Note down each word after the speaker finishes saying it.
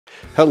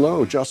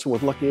Hello, Justin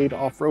with Lucky8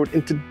 Off-Road,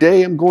 and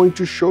today I'm going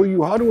to show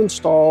you how to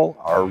install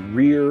our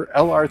rear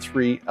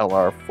LR3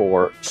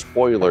 LR4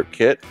 spoiler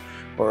kit,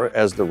 or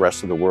as the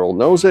rest of the world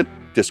knows it,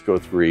 Disco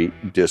 3,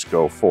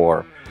 Disco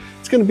 4.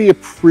 It's going to be a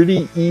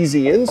pretty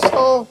easy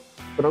install,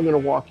 but I'm going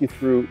to walk you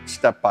through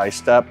step by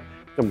step.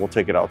 Then we'll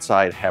take it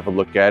outside, have a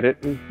look at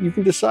it, and you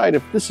can decide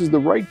if this is the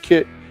right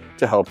kit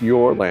to help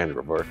your Land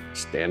Rover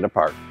stand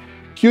apart.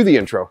 Cue the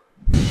intro.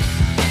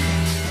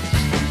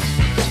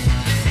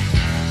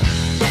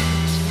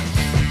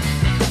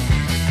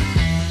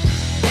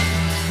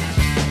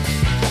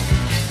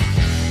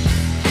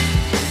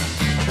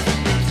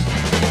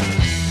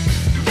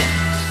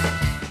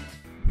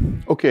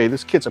 Okay,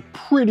 this kit's a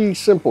pretty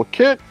simple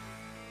kit,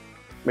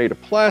 made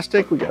of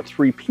plastic. We got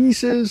 3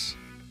 pieces,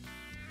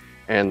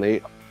 and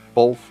they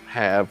both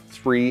have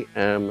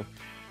 3M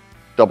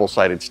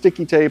double-sided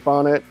sticky tape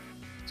on it.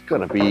 It's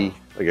gonna be,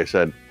 like I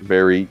said,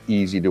 very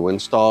easy to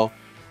install.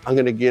 I'm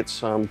gonna get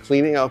some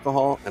cleaning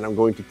alcohol, and I'm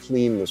going to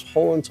clean this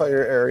whole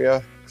entire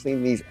area,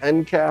 clean these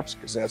end caps,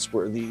 because that's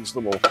where these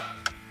little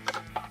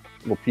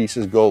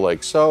pieces go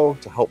like so,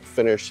 to help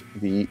finish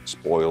the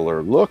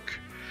spoiler look.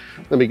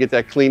 Let me get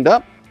that cleaned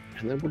up,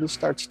 and then we'll just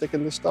start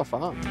sticking this stuff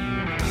on.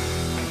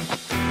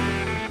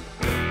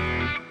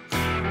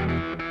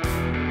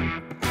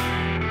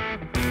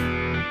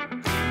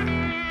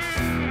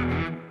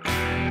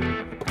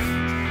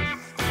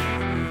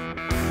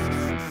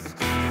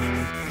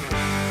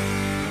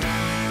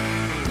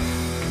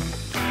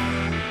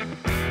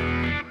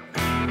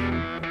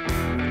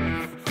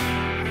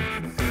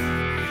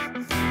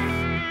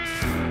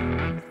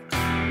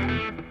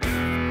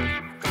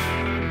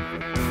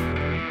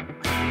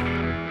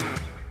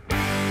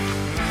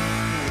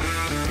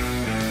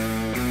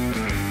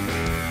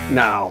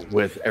 Now,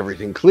 with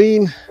everything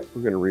clean,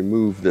 we're going to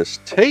remove this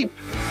tape.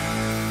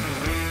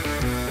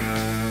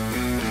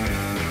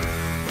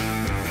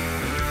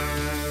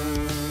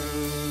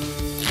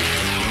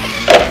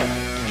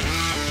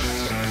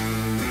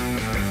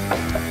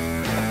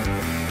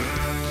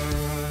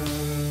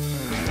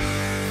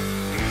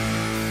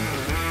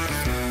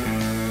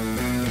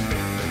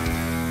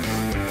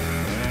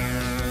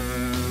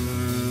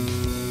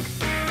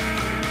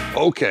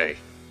 Okay,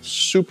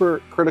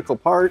 super critical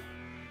part.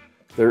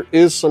 There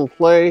is some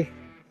play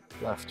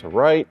left to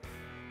right,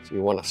 so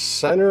you want to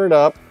center it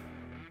up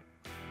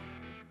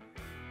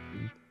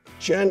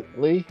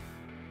gently,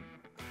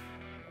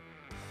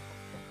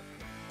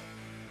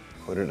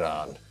 put it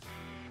on.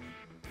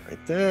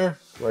 Right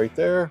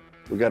there,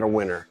 we got a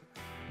winner.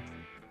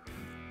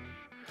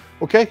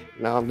 Okay,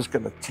 now I'm just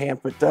going to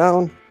tamp it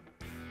down,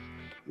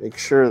 make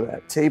sure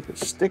that tape is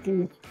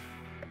sticking.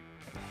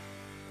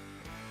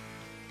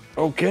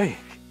 Okay,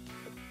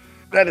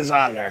 that is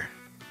on there.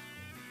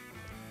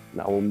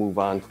 Now we'll move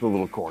on to the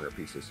little corner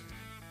pieces.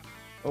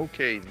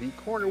 Okay, the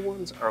corner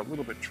ones are a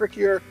little bit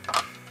trickier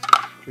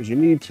because you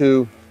need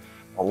to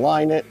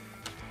align it.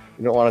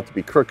 You don't want it to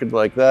be crooked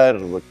like that,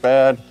 it'll look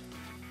bad.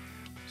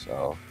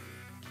 So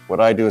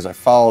what I do is I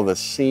follow the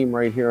seam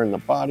right here in the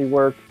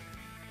bodywork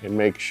and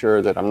make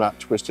sure that I'm not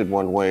twisted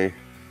one way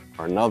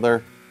or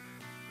another,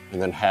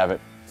 and then have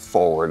it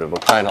forward. It'll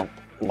kind of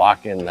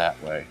lock in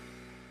that way.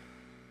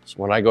 So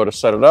when I go to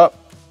set it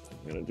up,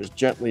 I'm gonna just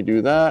gently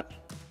do that.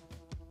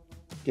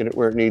 Get it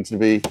where it needs to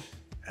be,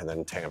 and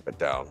then tamp it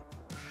down.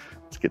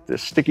 Let's get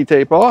this sticky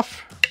tape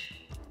off.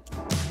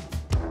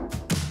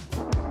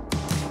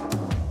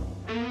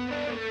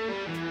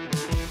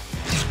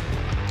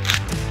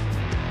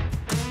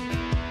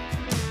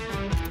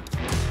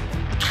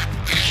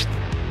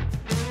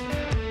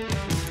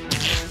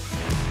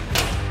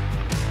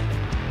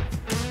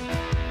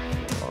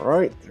 All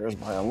right, there's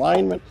my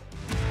alignment.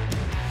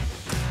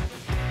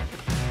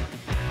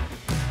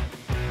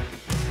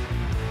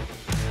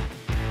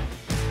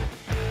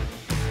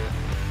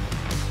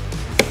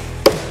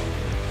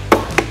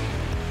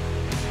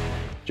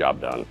 Job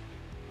done.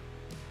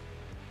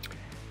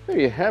 There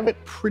you have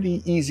it,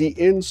 pretty easy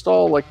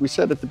install. Like we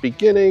said at the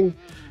beginning,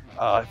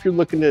 if you're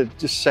looking to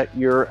just set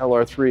your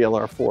LR3,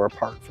 LR4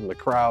 apart from the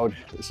crowd,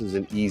 this is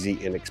an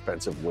easy,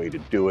 inexpensive way to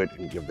do it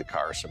and give the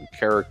car some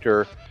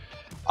character.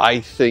 I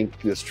think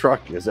this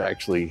truck is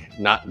actually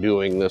not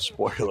doing this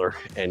spoiler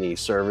any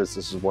service.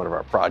 This is one of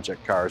our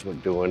project cars we're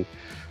doing,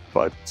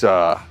 but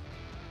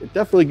it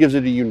definitely gives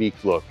it a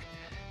unique look.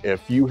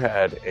 If you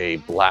had a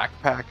black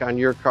pack on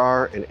your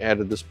car and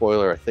added the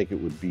spoiler, I think it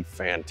would be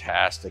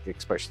fantastic,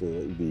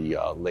 especially the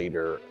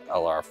later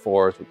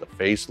LR4s with the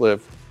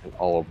facelift and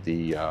all of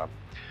the,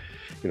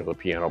 the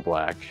piano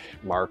black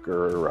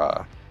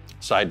marker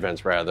side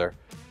vents rather.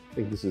 I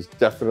think this is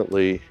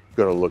definitely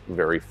going to look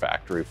very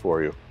factory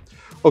for you.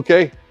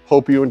 Okay,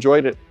 hope you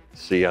enjoyed it.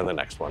 See you on the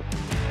next one.